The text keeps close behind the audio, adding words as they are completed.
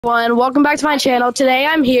Welcome back to my channel. Today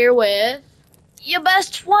I'm here with your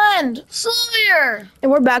best friend, Sawyer. And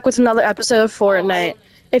we're back with another episode of Fortnite.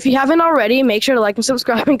 If you haven't already, make sure to like and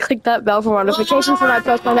subscribe and click that bell for notifications when I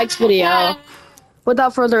post my next video.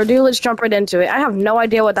 Without further ado, let's jump right into it. I have no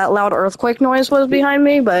idea what that loud earthquake noise was behind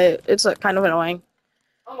me, but it's kind of annoying.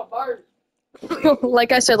 I'm a bard.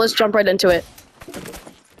 Like I said, let's jump right into it.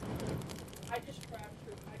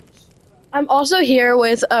 I'm also here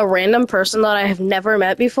with a random person that I have never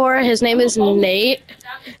met before. His name is Nate.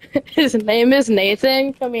 His name is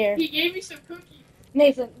Nathan. Come here. He gave me some cookies.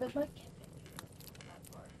 Nathan,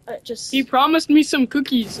 He promised me some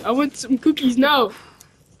cookies. I want some cookies now.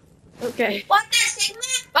 Okay. What this thing,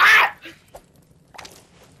 man?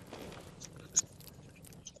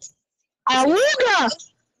 Ah! Awooga!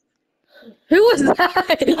 Who was that?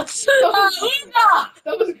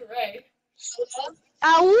 That was great.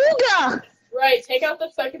 Awooga! Right, take out the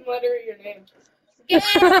second letter of your name.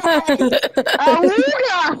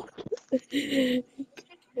 Awooga!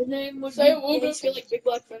 His name was Say Awooga, feel like Big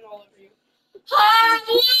Black Fin all over you.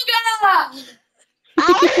 Awooga!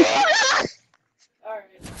 Alright.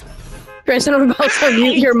 Grayson, I'm about to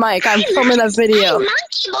mute your mic. I'm filming a video. Hey,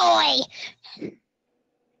 monkey boy!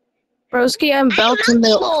 Broski, I'm about to Monkey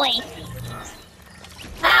mute. boy!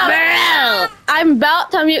 Bro, I'm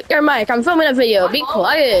about to mute your mic. I'm filming a video. Be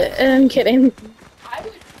quiet. I'm kidding. I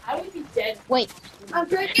would be dead. Wait.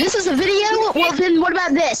 This is a video? Well then, what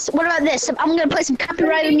about this? What about this? I'm gonna play some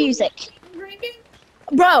copyrighted music.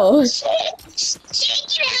 Bro.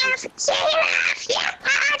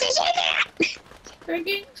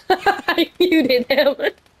 Drinking? I muted him.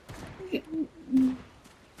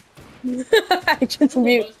 I just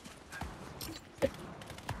mute.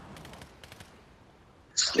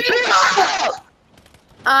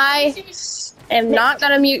 I am not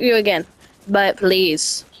gonna mute you again, but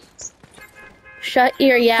please shut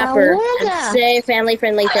your yapper and say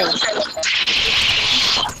family-friendly things.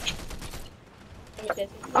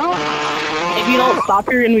 If you don't stop,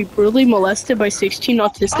 you're gonna be brutally molested by 16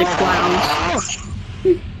 autistic clowns.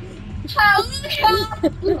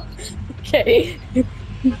 Okay.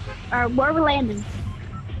 Alright, where are we landing?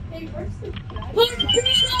 Hey, where's the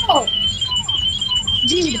Dude.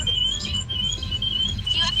 Do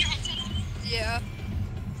you have your headset on? Yeah.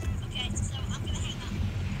 Okay, so I'm gonna hang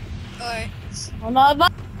up. Alright.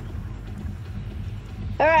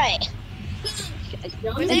 Alright.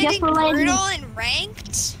 We're I guess we're landing. brutal and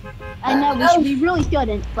ranked? I know, we really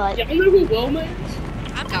shouldn't, but y'all know who Wilma is?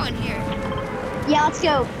 I'm going here. yeah, let's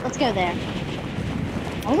go there.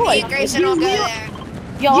 Oh, Me and Grayson will go there.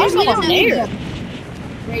 yo, I'm we not don't need there. them.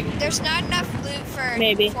 There's not enough loot for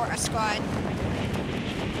a squad.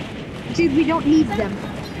 Dude, we don't need them.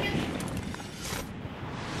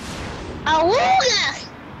 Awooga!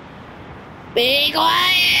 Be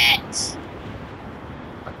quiet.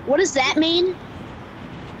 What does that mean?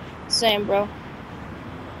 Same, bro.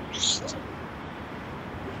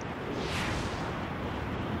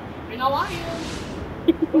 You know I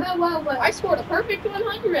am. Well. I scored a perfect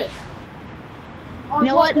 100. You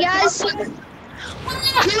know what, guys? Who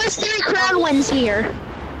has 3 crown wins here?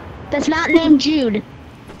 That's not named Jude.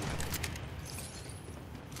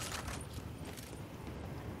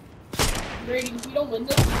 Grady, if you don't win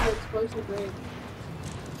this, you're exposed to Grade.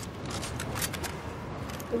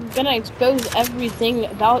 I'm gonna expose everything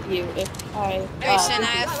about you if I. Grayson, I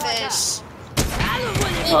have fish.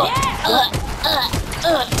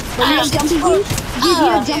 You have jumpy juice? Dude, you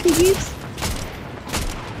have jumpy juice?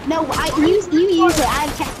 No, you use it. I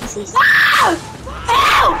have cactuses.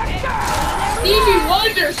 Stevie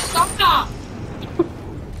Wonder, stop!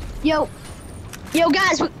 Yo,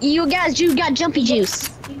 guys, you got jumpy juice.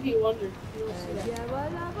 Stevie Wonder.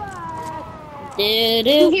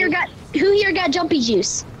 Who here got jumpy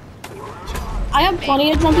juice? I have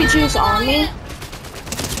plenty of jumpy juice on me.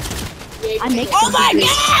 I make. Oh my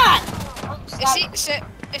god!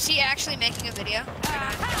 Is he actually making a video?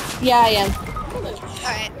 Yeah, I am.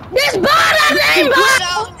 Alright. This bot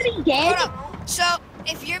Hold up. So,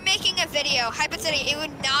 if you're making a video, hypothetically, it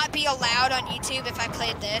would not be allowed on YouTube if I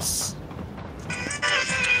played this.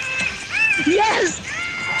 Yes!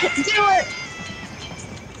 Do it!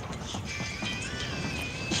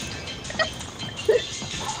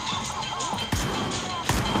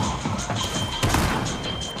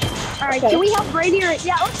 Alright, can we help Brady or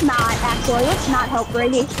yeah, let's not actually. Let's not help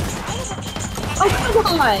Brady. Oh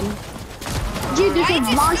come on! Dude, there's Why a is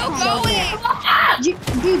it launch still pad over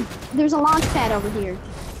there. Dude, there's a launch pad over here.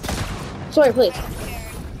 Sorry, please. I don't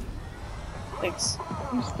care. Thanks.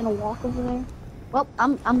 I'm just gonna walk over there. Well,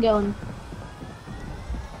 I'm going.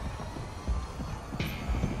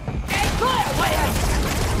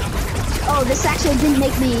 Wow, this actually didn't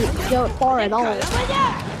make me go far at all.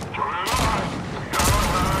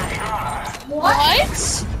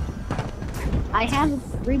 What? I have a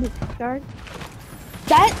reboot card.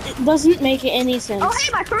 That doesn't make any sense. Oh, hey,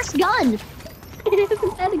 my first gun! I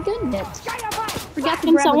haven't had a gun yet. Forgot to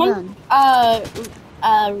Can grab a someone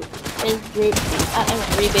gun.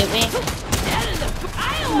 reboot me?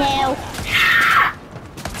 No.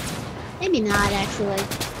 Maybe not, actually.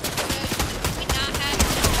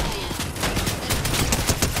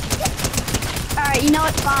 Alright, you know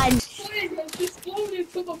what? Fine.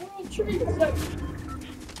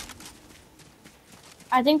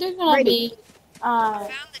 I think there's gonna be Found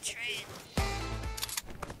the train.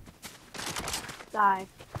 die.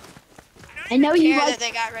 I know you Care like. that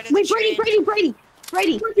they got rid of Wait, the train. Brady!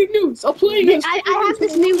 Breaking news. I'm playing this. I have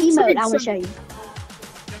this new emote I want to show you.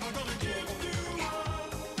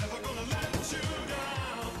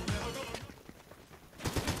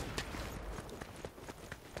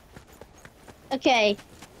 Okay,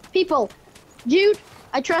 people, Jude,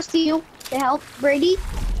 I trust you to help Brady.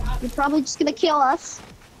 You're probably just gonna kill us,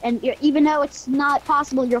 and even though it's not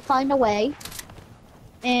possible, you'll find a way.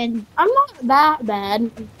 And I'm not that bad.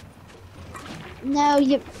 no,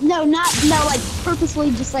 like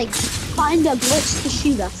purposely just like find a glitch to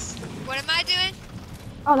shoot us. What am I doing?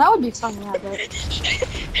 Oh, that would be fun to have it.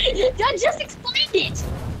 I just explained it.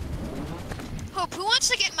 Hope, who wants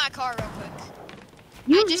to get in my car real quick?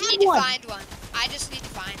 You I just have need one. to find one. I just need to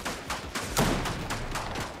find one.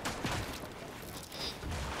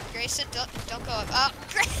 Grayson, don't go up. Oh,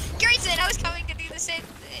 Grayson, I was coming to do the same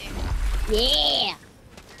thing. Yeah.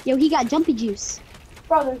 Yo, he got jumpy juice.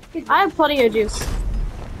 Brother, I have plenty of juice.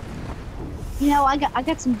 You know, I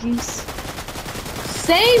got some juice.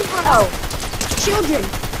 Save, bro.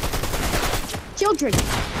 Children,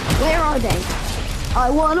 where are they? I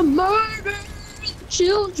want to murder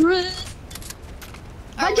children.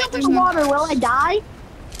 If I wait, jump in there's the no water, cars. will I die?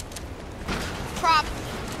 Probably.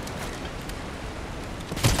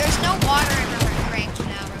 There's no water in the range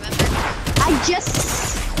now, remember? I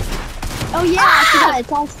just. Oh yeah, I forgot.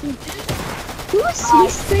 It's all sleep. Who is he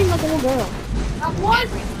screaming like a little girl? Everyone.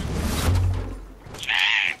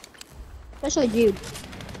 Especially Jude.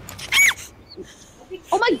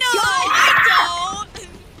 Oh my No, god! I don't.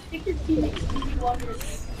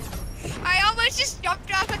 I almost just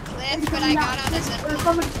jumped off a cliff, but I got on a zip line.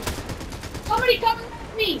 Somebody cover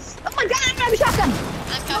me. Oh my god! I have a shotgun.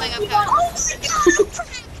 I'm coming. Oh my god!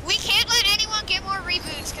 We can't let anyone get more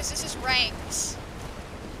reboots because this is ranks.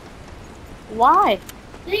 Why?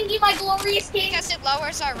 Thingy, my glorious king. Because it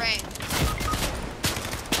lowers our rank.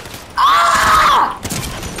 Ah!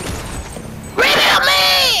 Rebuild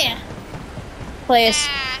me! Please,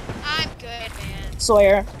 Nah, I'm good, man.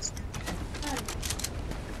 Sawyer.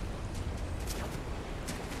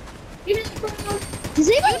 Does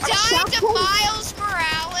You anyone have a died to shotgun? Miles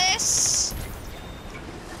Morales.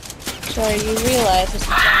 Sawyer, you realize this is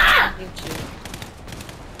on YouTube.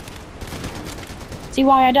 See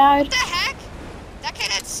why I died? What the heck? That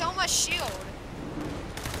kid had so much shield.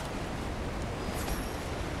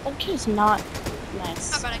 That kid is not I'm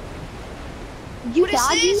nice. running. You What is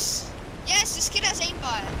died? this? Yes, this kid has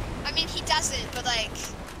aimbot. I mean, he doesn't, but like,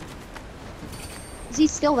 Is he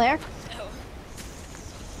still there? no.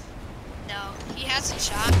 No, he hasn't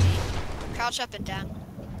shot me. Crouch up and down.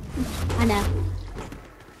 I know.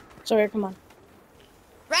 Sawyer, come on.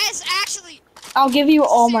 Rez, actually, I'll give you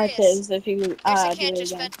all my Serious. fizz if you there's a do kid it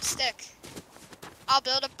just again. bent stick. I'll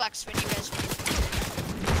build a box when you guys win.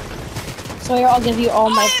 Sawyer, I'll give you all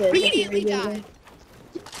my I fizz if you immediately redo died.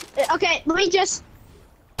 it. Okay, let me just.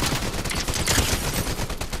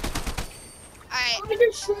 Alright, I'm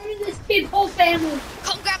destroying this kid's whole family.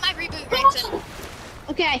 come grab my reboot, Ranton.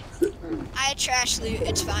 Okay. I had trash loot,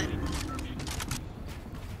 it's fine.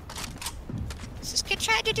 Is this kid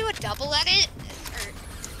trying to do a double edit? Or...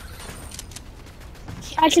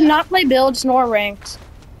 I cannot play builds nor ranked.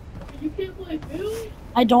 You can't play Bill?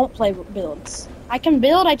 I don't play builds. I can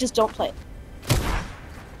build, I just don't play.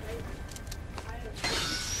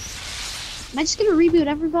 Am I just gonna reboot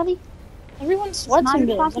everybody? Everyone sweats not in a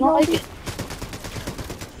builds. I don't like it.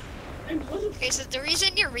 Okay, so the reason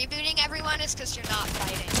you're rebooting everyone is because you're not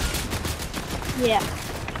fighting. Yeah.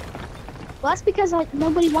 Well, that's because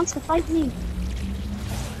nobody wants to fight me.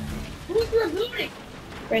 Who's rebooting?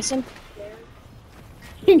 Grayson?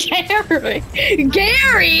 Gary!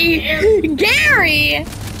 Gary!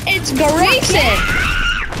 It's Grayson!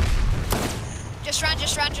 Just run.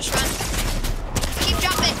 Keep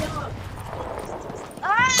jumping.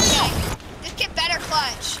 Okay. This kid better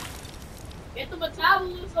clutch. Get the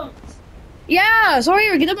metabolisms. Yeah,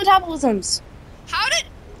 Sawyer, get the metabolisms. How did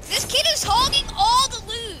this kid is whole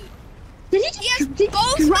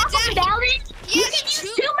Both Drop a medallions. medallion? He You has can use two.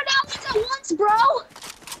 2 medallions at once, bro!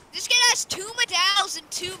 This kid has 2 medals and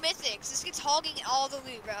 2 mythics. This kid's hogging all the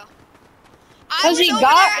loot, bro. I 'Cause was he over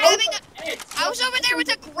got there having I was over there with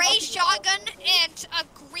a gray shotgun and a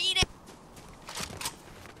green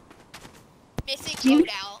mythic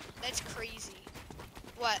loadout. That's crazy.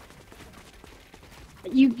 What?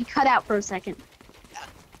 You cut out for a second.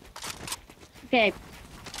 Okay.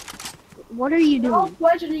 What are you They're all doing?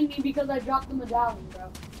 questioning me because I dropped the medallion, bro.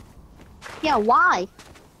 Yeah, why?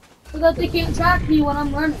 So that they can't track me when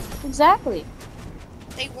I'm running. Exactly.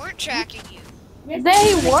 They weren't tracking you.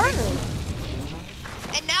 They were.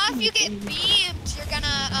 And now if you get beamed, you're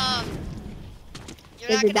gonna you're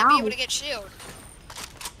There's not a gonna be down. able to get shield.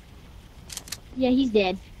 Yeah, he's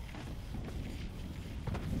dead.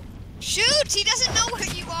 Shoot! He doesn't know where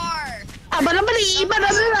you are. Oh, behind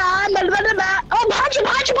you,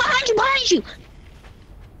 behind you, behind you, behind you!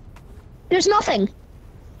 There's nothing.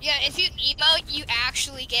 Yeah, if you emote, you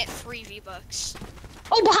actually get free V-Bucks.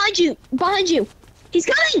 Oh, behind you, behind you. He's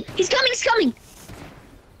coming, he's coming, he's coming.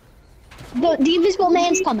 The invisible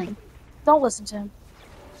man's coming. Don't listen to him.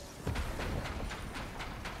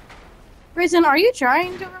 Reason, are you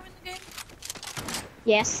trying to ruin the game?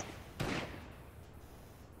 Yes.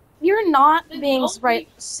 You're not being right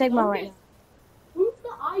Sigma right now. Who's the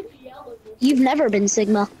IPL of this? You've never been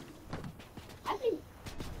Sigma. I think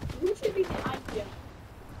who should be the IPL?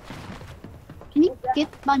 Can you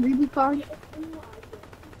get my reboot card?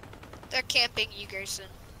 They're camping you, Gerson.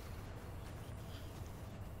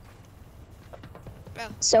 Bro,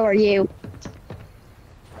 So are you.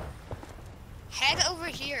 head over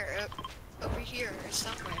here. Over here or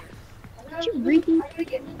somewhere. Did you reboot? I gotta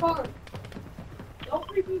get in the car. Don't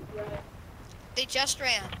reboot, bro. They just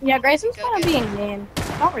ran. Yeah, Grayson's Go kind of get being mean.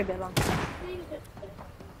 Don't rebuild him.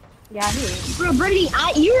 Yeah, he is. Bro, Brittany,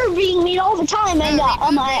 you were being mean all the time, and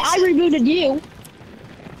I rebooted you.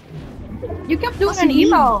 You kept doing What's an he mean?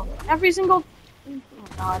 emo every single. Oh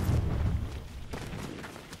God.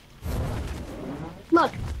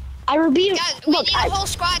 Look, I rebooted. Guys, we Look, need a whole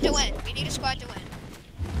squad to win. We need a squad to win.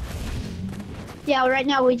 yeah, right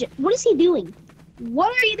now we just. What is he doing?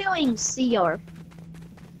 What are you doing, Seer?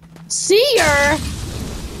 Seer.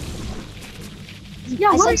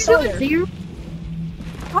 Yeah, I what are you said doing, Seer?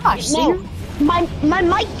 Gosh, Seer. No, my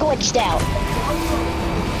mic glitched out.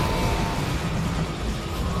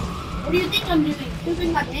 What do you think I'm doing?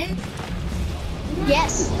 Moving my pants?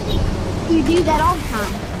 Yes, you do that all the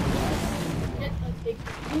time.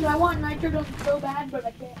 Dude, I want nitro so bad, but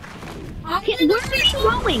I can't. Okay, where are you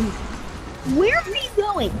going? Where are you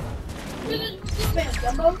going?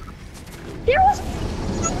 Jumbo. There was.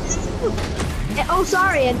 Oh,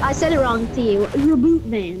 sorry, I said it wrong to you. Reboot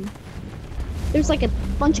man. There's like a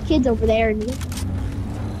bunch of kids over there, and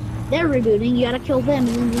they're rebooting. You gotta kill them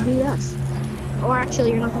and then reboot us. Or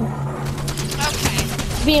actually, you're not gonna. Okay.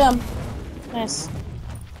 Beat him. Nice.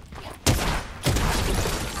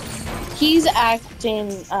 He's acting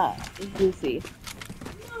goofy.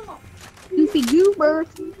 Goofy goober.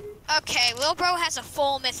 Okay, Lil Bro has a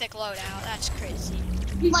full mythic loadout. That's crazy.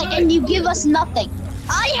 Like, and you give us nothing.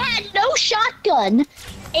 I had no shotgun,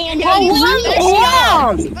 and Oh, you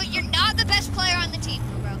wow. But you're not the best player on the team,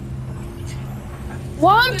 bro.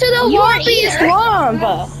 Womp to the You wompiest either.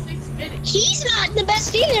 womp. he's not the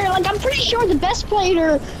best either. Like, I'm pretty sure the best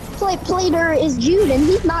player is Jude, and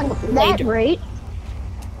he's not that great.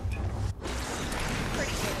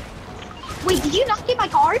 Pretty good. Wait, did you not get my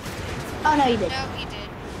card? Oh no, you did. No, he did.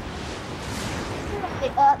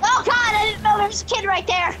 Oh God, I didn't know there was a kid right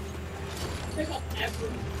there.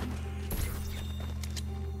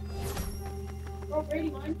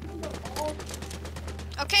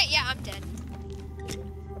 Okay, yeah, I'm dead.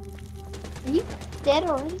 Are you dead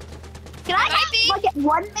already? Can I Might be. like get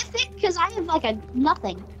one mythic? Because I have like a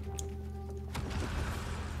nothing.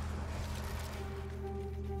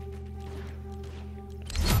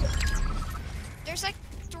 There's like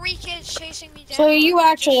 3 kids chasing me down. So you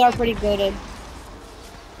actually are pretty goated.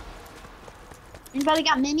 Anybody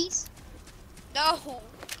got minis? No.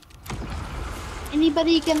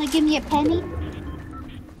 Anybody gonna give me a penny?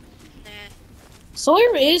 Nah.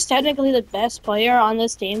 Sawyer is technically the best player on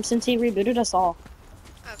this team since he rebooted us all.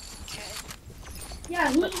 Okay.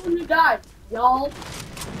 Yeah, who's the one who died? Y'all.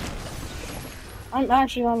 I'm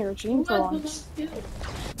actually on your team Who for has the once. most kills?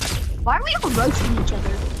 Why are we all roasting each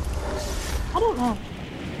other? I don't know.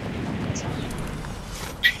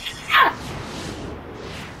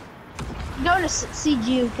 I'm going to see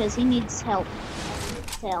Jude because he needs help.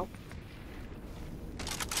 Help.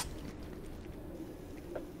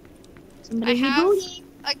 I Somebody have rebooting.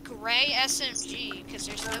 a gray SMG because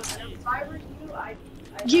there's no loot. If I were you,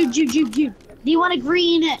 Jude. Do you want a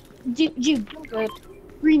green? Jude. Good.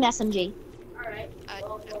 Green SMG.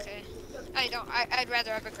 Okay. I'd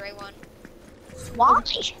rather have a gray one. Why?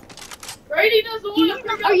 Brady doesn't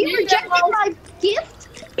want to. Are you rejecting my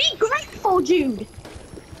gift? Be grateful, Jude.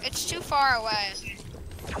 It's too far away.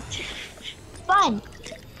 Fun.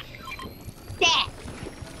 That.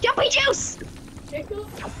 Jumpy juice.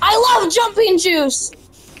 I love jumping juice.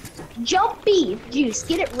 Jumpy juice.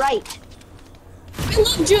 Get it right. I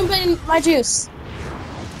love jumping my juice.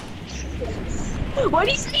 What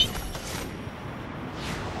do you say?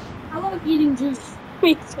 I love eating juice.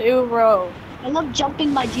 Me too, bro. I love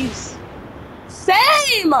jumping my juice.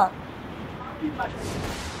 Same.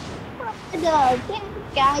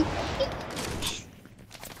 Guys.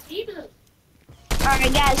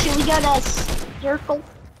 Alright, guys, should we go to circle?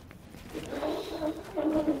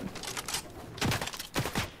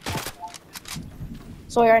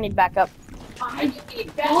 Sawyer, I need backup. I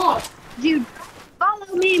need backup. Dude,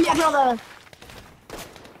 follow me, my brother.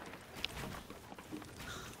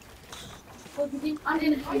 I'm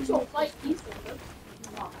in actual fight Easter.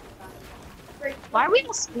 Why are we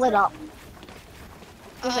all split up?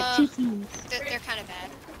 There's like 2 teams. They're kind of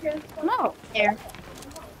bad. No. There.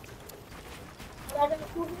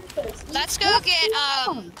 Let's go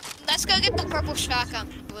get the purple shotgun,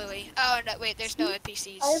 Bluey. Oh no, wait, there's no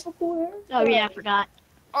NPCs. Oh yeah, I forgot.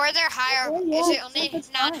 Or they're higher. Is it only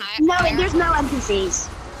not high? No, higher? there's no NPCs.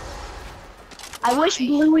 I wish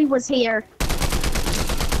Bluey was here.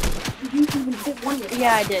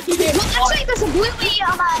 Yeah, I did. Well, actually, there's a Bluey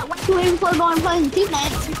when Bluey was going playing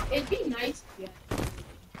teammates. It'd be nice. Yeah.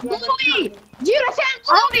 Bluey! Dude, I found I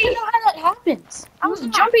don't Bluey! even know how that happens. I was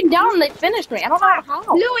jumping down and they finished me. I don't know how.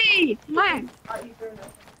 Bluey! Come on.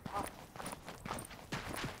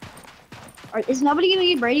 Is nobody gonna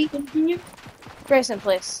get Brady? Continue. Grayson,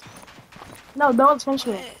 please. No, don't finish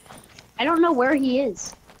me. I don't know where he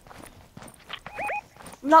is.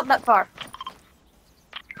 Not that far.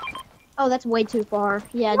 Oh, that's way too far.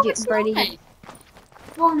 Yeah, No, dude, it's Brady.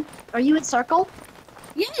 not. Are you in circle?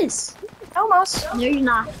 Yes. Almost. No, you're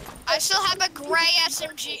not. I still have a gray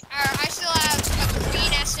SMG, or I still have a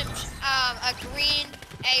green SMG, a green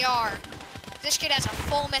AR. This kid has a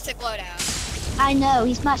full mythic loadout. I know,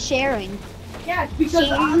 he's not sharing. Yeah,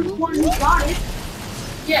 because I'm the one who got it.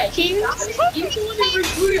 Yeah, he's the one who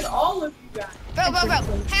recruited all of you guys. Bro.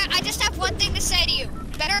 Hey, I just have one thing to say to you.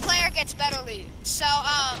 Better player gets better loot. So,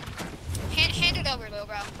 hand it over, little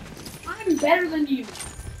bro. I'm better than you.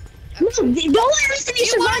 Listen, the only reason you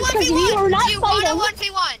survived is because you were not Do you want a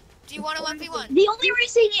fighting. 1v1? Do you want a 1v1? The only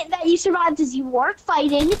reason that you survived is you weren't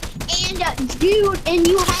fighting, and dude, and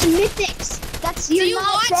you had mythics. That's Do you're you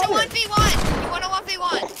not want better. a 1v1? You want a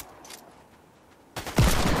 1v1?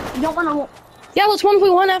 You don't want to. Yeah, let's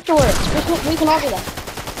 1v1 afterwards. We can all do that.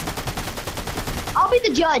 I'll be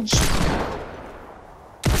the judge.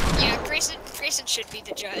 Yeah, Grayson should be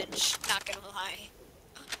the judge. Not gonna lie.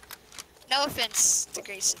 No offense to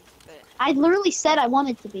Grayson, but I literally said I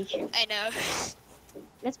wanted to be here. I know.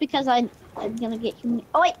 That's because I'm gonna get you.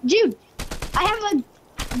 Oh wait, Jude, I have a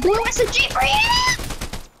blue SMG for you.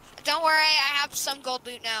 Don't worry, I have some gold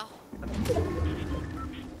loot now.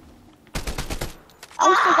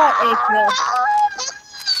 I still got 8 kills.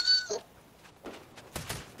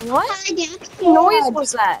 What noise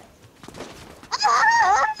was that?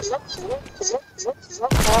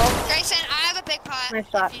 Grayson, I have a big pot Nice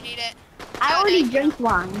shot. if you need it. I already drank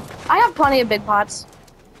one. I have plenty of big pots.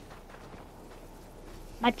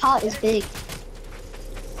 My pot is big.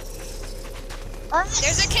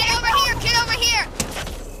 There's a kid over here, kid over here!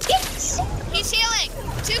 Yes. He's healing!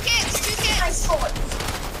 Two kids!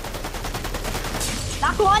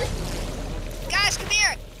 Knock one. Guys, come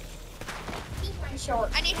here!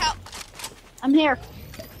 I need help. I'm here.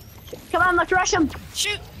 Come on, let's rush him.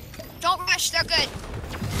 Shoot! Don't rush, they're good.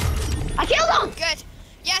 I killed him. Good.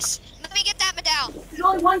 Yes, let me get that medallion. There's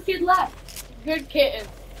only one kid left. Good kitten.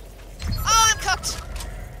 Oh, I'm cooked.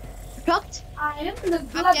 Cooked. I am the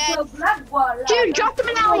dead. black one. Dude, drop the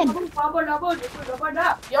medallion.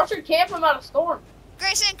 Y'all should camp him out of storm.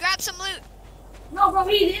 Grayson, grab some loot. No, bro,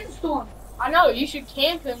 he's in storm. I know, you should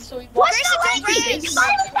camp him so he What's Grayson, the take lady? Grace.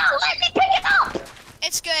 Why did not let me pick it up?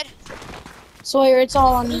 It's good. Sawyer, it's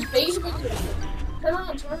all on you. Just basically, turn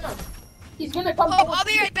on. He's gonna come. Oh, I'll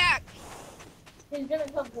be right back. He's gonna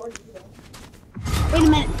come towards you. Wait a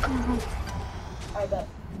minute. I bet.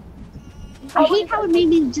 I hate how it made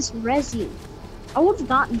me just res you. I would have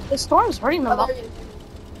gotten. The storm's hurting them. Oh, all. there he is.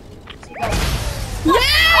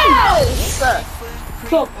 Yes!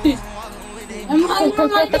 Fuck this. I'm not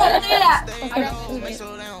gonna do that. I got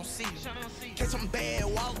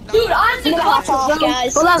Dude, I'm the Hop off, clutch, bro.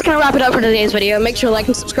 guys. Well, that's gonna wrap it up for today's video. Make sure to like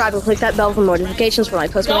and subscribe and click that bell for notifications when I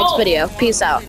post my next video. Peace out.